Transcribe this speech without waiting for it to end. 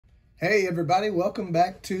Hey everybody, welcome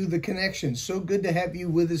back to The Connection. So good to have you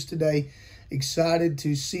with us today. Excited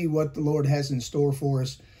to see what the Lord has in store for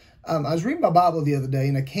us. I was reading my Bible the other day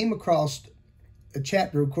and I came across a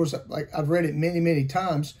chapter. Of course, I've read it many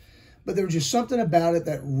times, but there was just something about it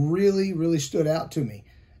that really stood out to me.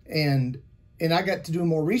 And I got to do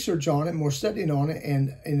more research on it, more studying on it, and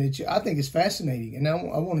I think it's fascinating. And I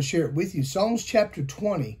want to share it with you. Psalms chapter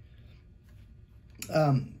 20.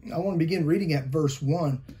 I want to begin reading at verse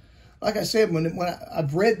 1. Like I said, when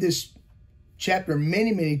I've read this chapter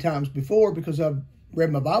many times before, because I've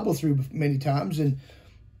read my Bible through many times, and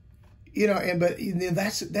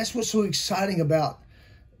that's what's so exciting about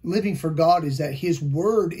living for God, is that His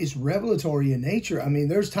Word is revelatory in nature. I mean,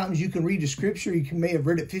 there's times you can read a scripture, you may have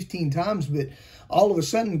read it 15 times, but all of a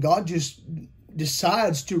sudden God just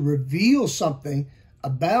decides to reveal something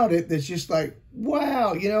about it that's just like,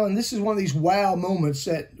 wow, and this is one of these wow moments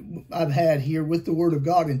that I've had here with the Word of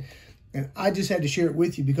God. And I just had to share it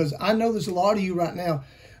with you because I know there's a lot of you right now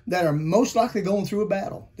that are most likely going through a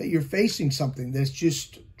battle, that you're facing something that's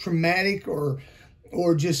just traumatic or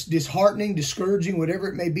just disheartening, discouraging, whatever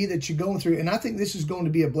it may be that you're going through. And I think this is going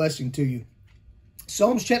to be a blessing to you.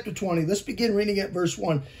 Psalms chapter 20, let's begin reading at verse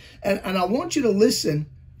 1. And I want you to listen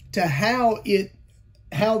to how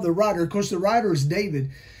the writer, of course, the writer is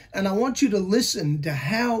David, and I want you to listen to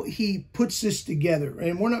how he puts this together.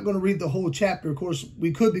 And we're not going to read the whole chapter. Of course,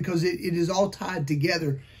 we could, because it is all tied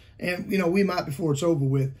together. And, we might before it's over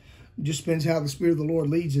with. It just depends how the Spirit of the Lord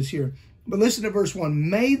leads us here. But listen to verse 1.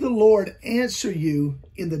 May the Lord answer you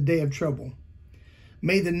in the day of trouble.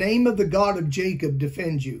 May the name of the God of Jacob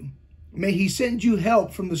defend you. May He send you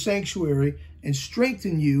help from the sanctuary and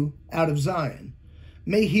strengthen you out of Zion.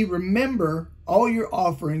 May He remember all your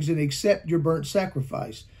offerings and accept your burnt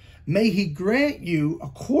sacrifice. May He grant you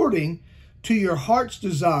according to your heart's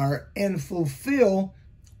desire and fulfill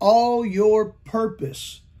all your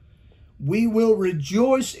purpose. We will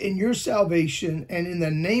rejoice in your salvation, and in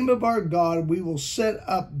the name of our God we will set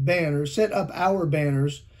up our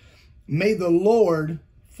banners. May the Lord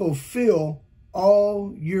fulfill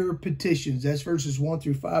all your petitions. That's verses 1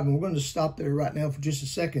 through 5, and we're going to stop there right now for just a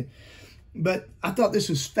second. But I thought this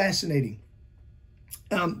was fascinating.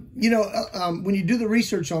 When you do the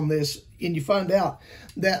research on this and you find out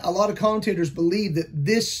that a lot of commentators believe that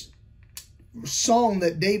this song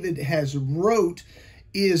that David has wrote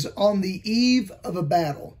is on the eve of a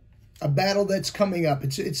battle that's coming up.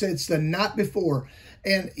 It's the night before.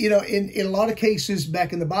 And, in a lot of cases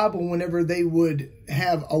back in the Bible, whenever they would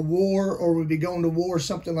have a war or would be going to war or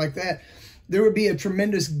something like that, there would be a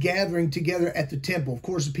tremendous gathering together at the temple. Of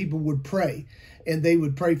course, the people would pray, and they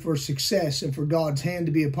would pray for success and for God's hand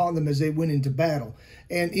to be upon them as they went into battle.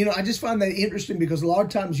 And, I just find that interesting because a lot of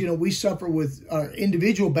times, we suffer with our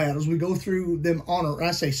individual battles. We go through them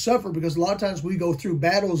I say suffer because a lot of times we go through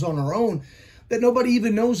battles on our own that nobody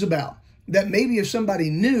even knows about. That maybe if somebody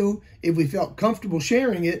knew, if we felt comfortable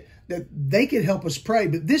sharing it, that they could help us pray.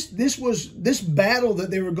 But this battle that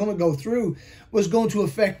they were going to go through was going to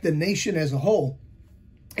affect the nation as a whole.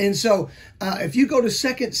 And so if you go to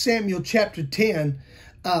 2 Samuel chapter 10,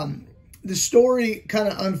 the story kind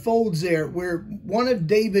of unfolds there where one of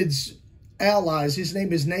David's allies, his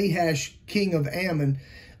name is Nahash, king of Ammon,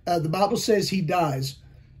 the Bible says he dies,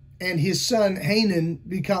 and his son Hanan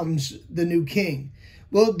becomes the new king.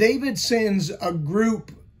 Well, David sends a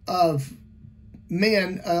group of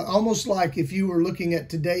men, almost like if you were looking at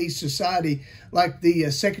today's society, like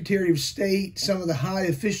the Secretary of State, some of the high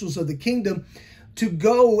officials of the kingdom, to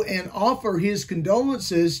go and offer his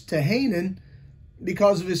condolences to Hanan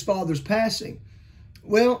because of his father's passing.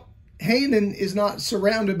 Well, Hanan is not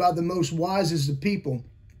surrounded by the most wisest of people.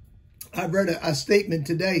 I've read a statement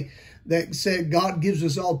today that said God gives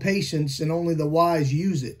us all patience and only the wise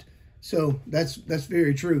use it. So that's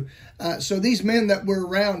very true. So these men that were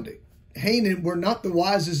around Hanan were not the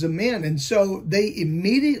wisest of men. And so they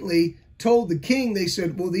immediately told the king, they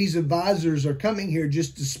said, well, these advisors are coming here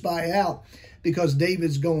just to spy out because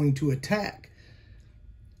David's going to attack.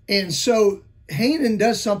 And so Hanan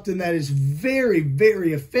does something that is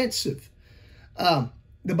very offensive.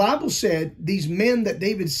 The Bible said these men that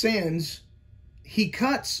David sends, he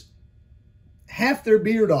cuts half their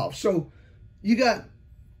beard off. So you got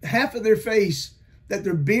half of their face that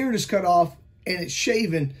their beard is cut off and it's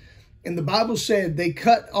shaven. And the Bible said they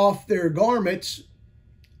cut off their garments,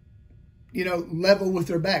 level with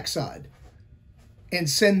their backside and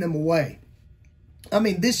send them away. I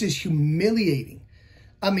mean, this is humiliating.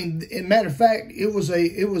 I mean, in matter of fact, it was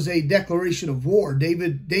a declaration of war.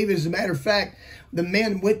 David, as a matter of fact, the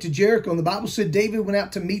men went to Jericho, and the Bible said David went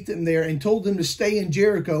out to meet them there and told them to stay in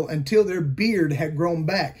Jericho until their beard had grown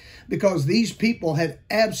back, because these people had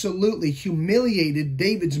absolutely humiliated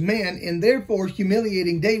David's men, and therefore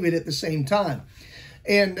humiliating David at the same time.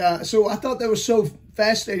 And so I thought that was so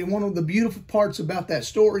fascinating. One of the beautiful parts about that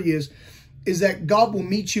story is that God will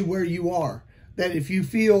meet you where you are. That if you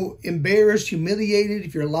feel embarrassed, humiliated,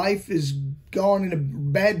 if your life is gone in a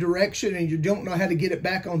bad direction and you don't know how to get it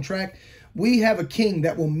back on track, we have a king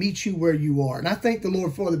that will meet you where you are. And I thank the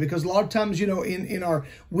Lord for that, because a lot of times, you know, in our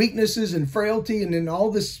weaknesses and frailty and in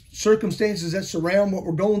all this circumstances that surround what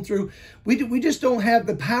we're going through, we just don't have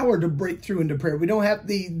the power to break through into prayer. We don't have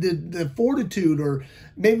the fortitude, or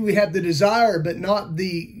maybe we have the desire, but not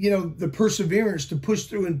the perseverance to push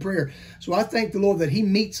through in prayer. So I thank the Lord that he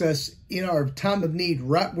meets us in our time of need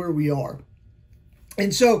right where we are.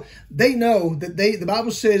 And so they know that the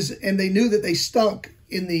Bible says, and they knew that they stunk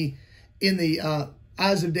in the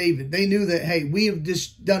eyes of David. They knew that, hey, we have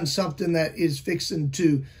just done something that is fixing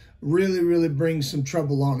to really, really bring some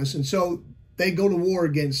trouble on us. And so they go to war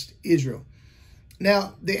against Israel.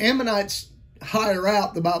 Now, the Ammonites hire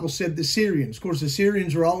out, the Bible said, the Syrians. Of course, the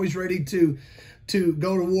Syrians were always ready to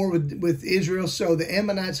go to war with Israel, so the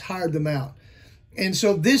Ammonites hired them out. And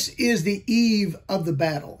so this is the eve of the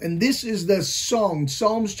battle. And this is the song,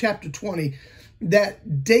 Psalms chapter 20,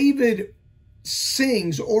 that David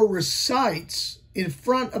sings or recites in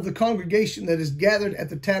front of the congregation that is gathered at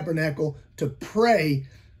the tabernacle to pray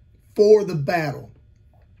for the battle.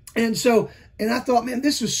 And I thought, man,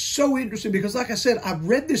 this is so interesting, because like I said, I've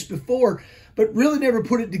read this before, but really never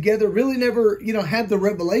put it together, really never, had the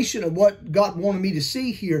revelation of what God wanted me to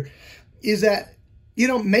see here, is that,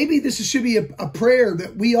 maybe this should be a prayer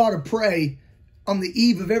that we ought to pray on the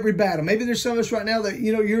eve of every battle. Maybe there's some of us right now that,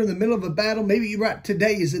 you're in the middle of a battle. Maybe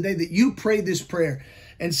today is the day that you pray this prayer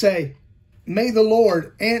and say, may the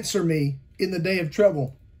Lord answer me in the day of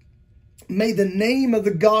trouble. May the name of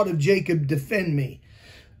the God of Jacob defend me.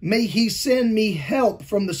 May he send me help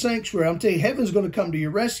from the sanctuary. I'm telling you, heaven's going to come to your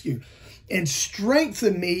rescue and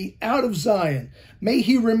strengthen me out of Zion. May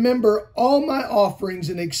he remember all my offerings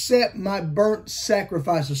and accept my burnt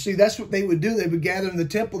sacrifices. See, that's what they would do. They would gather in the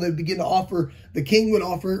temple. They'd begin to offer, the king would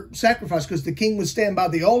offer sacrifice, because the king would stand by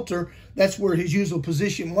the altar. That's where his usual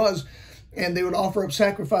position was. And they would offer up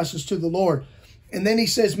sacrifices to the Lord. And then he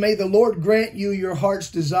says, may the Lord grant you your heart's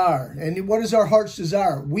desire. And what is our heart's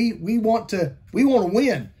desire? We want to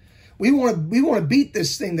win. We want to beat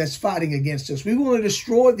this thing that's fighting against us. We want to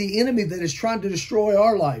destroy the enemy that is trying to destroy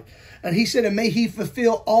our life. And he said, and may he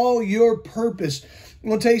fulfill all your purpose. I'm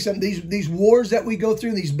going to tell you something. These wars that we go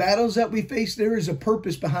through, these battles that we face, there is a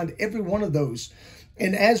purpose behind every one of those.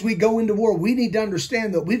 And as we go into war, we need to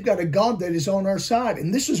understand that we've got a God that is on our side.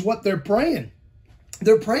 And this is what they're praying.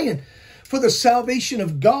 They're praying for the salvation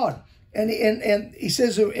of God. And he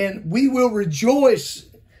says, and we will rejoice,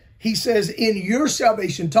 he says, in your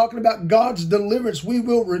salvation, talking about God's deliverance. We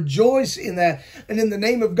will rejoice in that. And in the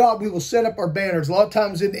name of God, we will set up our banners. A lot of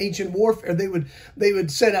times in ancient warfare, they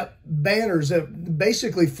would set up banners,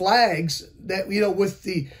 basically flags that,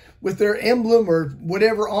 with their emblem or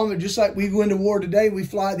whatever on there. Just like we go into war today, we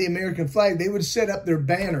fly the American flag. They would set up their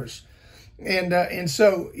banners. And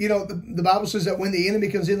so, the Bible says that when the enemy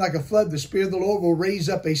comes in like a flood, the Spirit of the Lord will raise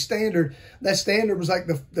up a standard. That standard was like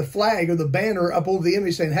the flag or the banner up over the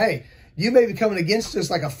enemy, saying, hey, you may be coming against us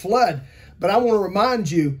like a flood, but I want to remind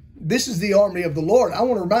you, this is the army of the Lord. I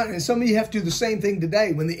want to remind you, and some of you have to do the same thing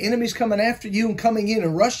today. When the enemy's coming after you and coming in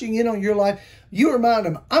and rushing in on your life, you remind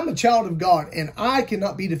them, I'm a child of God, and I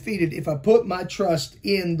cannot be defeated if I put my trust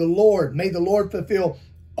in the Lord. May the Lord fulfill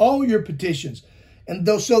all your petitions. And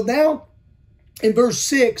so now, in verse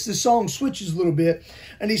 6, the song switches a little bit.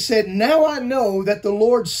 And he said, now I know that the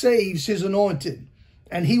Lord saves his anointed,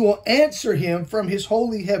 and he will answer him from his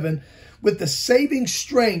holy heaven with the saving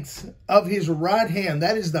strength of his right hand.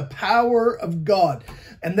 That is the power of God.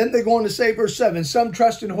 And then they go on to say, verse 7, some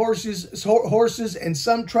trust in horses and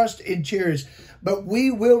some trust in chariots. But we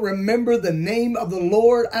will remember the name of the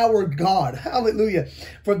Lord our God. Hallelujah.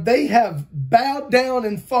 For they have bowed down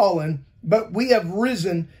and fallen, but we have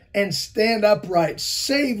risen and stand upright.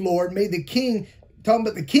 Save, Lord. May the King, talking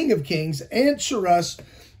about the King of Kings, answer us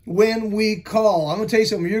when we call. I'm going to tell you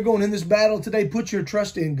something. When you're going in this battle today, put your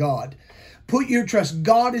trust in God. Put your trust.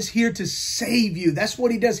 God is here to save you. That's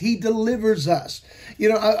what he does. He delivers us.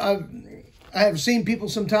 I have seen people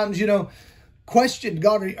sometimes, question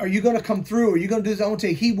God, are you going to come through? Are you going to do this? I want to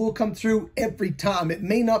tell you, he will come through every time. It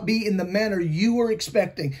may not be in the manner you were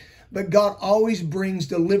expecting, but God always brings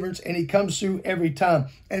deliverance, and he comes through every time.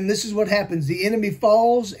 And this is what happens. The enemy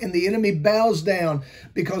falls and the enemy bows down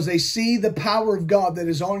because they see the power of God that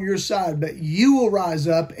is on your side. But you will rise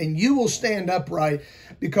up and you will stand upright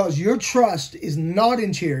because your trust is not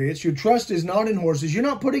in chariots. Your trust is not in horses. You're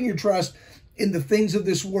not putting your trust in the things of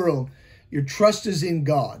this world. Your trust is in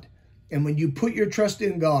God. And when you put your trust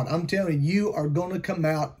in God, I'm telling you, you are going to come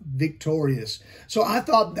out victorious. So I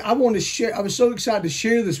thought I wanted to share. I was so excited to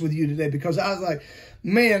share this with you today because I was like,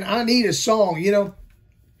 man, I need a song, you know,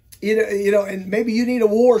 and maybe you need a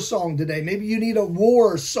war song today. Maybe you need a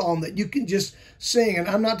war song that you can just sing. And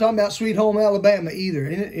I'm not talking about Sweet Home Alabama either.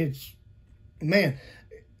 And it's, man,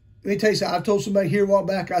 let me tell you something. I told somebody here a while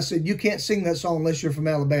back, I said, you can't sing that song unless you're from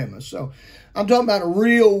Alabama. So I'm talking about a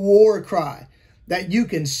real war cry that you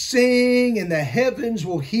can sing and the heavens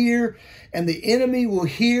will hear and the enemy will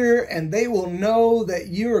hear and they will know that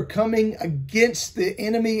you are coming against the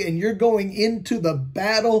enemy and you're going into the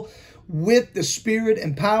battle with the Spirit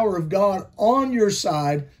and power of God on your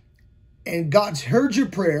side. And God's heard your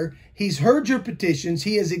prayer. He's heard your petitions.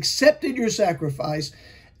 He has accepted your sacrifice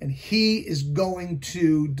and he is going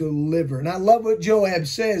to deliver. And I love what Joab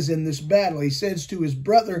says in this battle. He says to his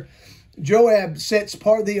brother, Joab sets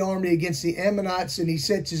part of the army against the Ammonites, and he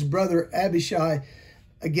sets his brother Abishai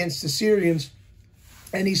against the Syrians.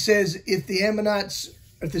 And he says, if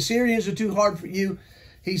the Syrians are too hard for you,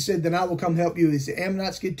 he said, then I will come help you. If the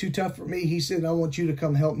Ammonites get too tough for me, he said, I want you to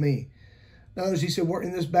come help me. Notice he said, we're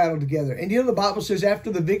in this battle together. And you know, the Bible says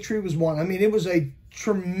after the victory was won, I mean, it was a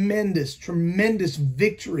tremendous, tremendous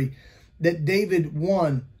victory that David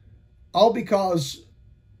won, all because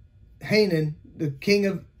Hanun, the king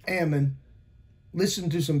of Ammon,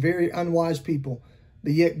 listened to some very unwise people,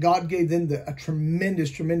 but yet God gave them a tremendous,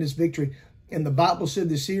 tremendous victory. And the Bible said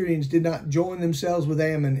the Syrians did not join themselves with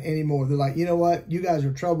Ammon anymore. They're like, you know what? You guys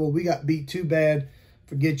are trouble. We got beat too bad.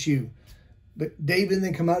 Forget you. But David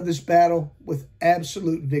then come out of this battle with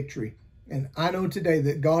absolute victory. And I know today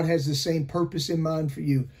that God has the same purpose in mind for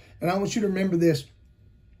you. And I want you to remember this.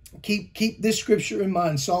 Keep this scripture in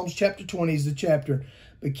mind. Psalms chapter 20 is the chapter.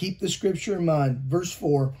 But keep the scripture in mind. Verse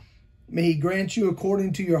 4, may he grant you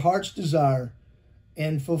according to your heart's desire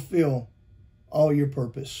and fulfill all your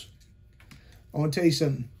purpose. I want to tell you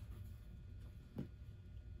something.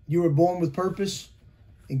 You were born with purpose,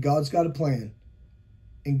 and God's got a plan.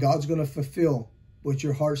 And God's going to fulfill what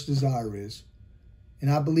your heart's desire is.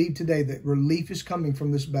 And I believe today that relief is coming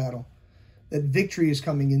from this battle. That victory is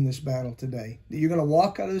coming in this battle today. That you're going to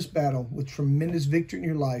walk out of this battle with tremendous victory in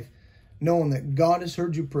your life, knowing that God has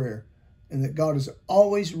heard your prayer and that God is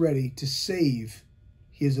always ready to save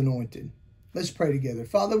his anointed. Let's pray together.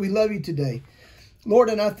 Father, we love you today. Lord,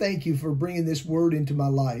 and I thank you for bringing this word into my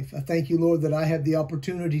life. I thank you, Lord, that I have the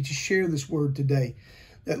opportunity to share this word today.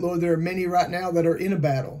 That, Lord, there are many right now that are in a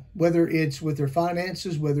battle, whether it's with their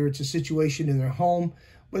finances, whether it's a situation in their home,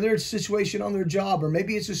 whether it's a situation on their job, or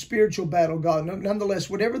maybe it's a spiritual battle, God.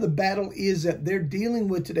 Nonetheless, whatever the battle is that they're dealing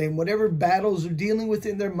with today, and whatever battles they're dealing with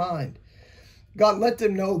in their mind, God, let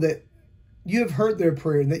them know that you have heard their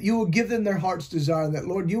prayer and that you will give them their heart's desire, and that,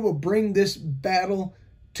 Lord, you will bring this battle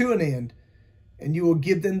to an end and you will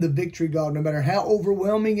give them the victory, God, no matter how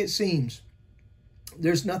overwhelming it seems.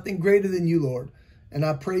 There's nothing greater than you, Lord. And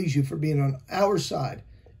I praise you for being on our side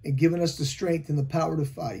and giving us the strength and the power to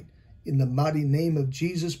fight. In the mighty name of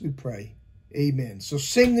Jesus we pray. Amen. So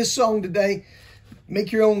sing this song today.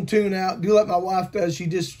 Make your own tune out. Do like my wife does. She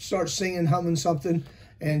just starts singing, humming something,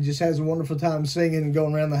 and just has a wonderful time singing and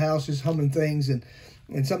going around the house just humming things. And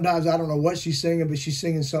sometimes I don't know what she's singing, but she's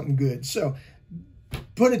singing something good. So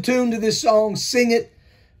put a tune to this song. Sing it.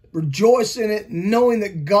 Rejoice in it, knowing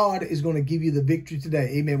that God is going to give you the victory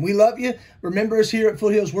today. Amen. We love you. Remember us here at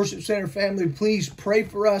Foothills Worship Center family. Please pray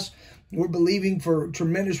for us. We're believing for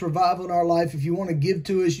tremendous revival in our life. If you want to give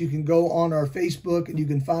to us, you can go on our Facebook and you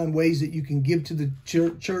can find ways that you can give to the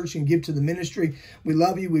church and give to the ministry. We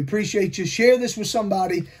love you. We appreciate you. Share this with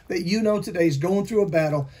somebody that you know today is going through a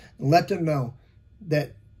battle, and let them know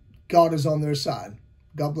that God is on their side.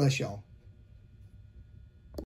 God bless y'all.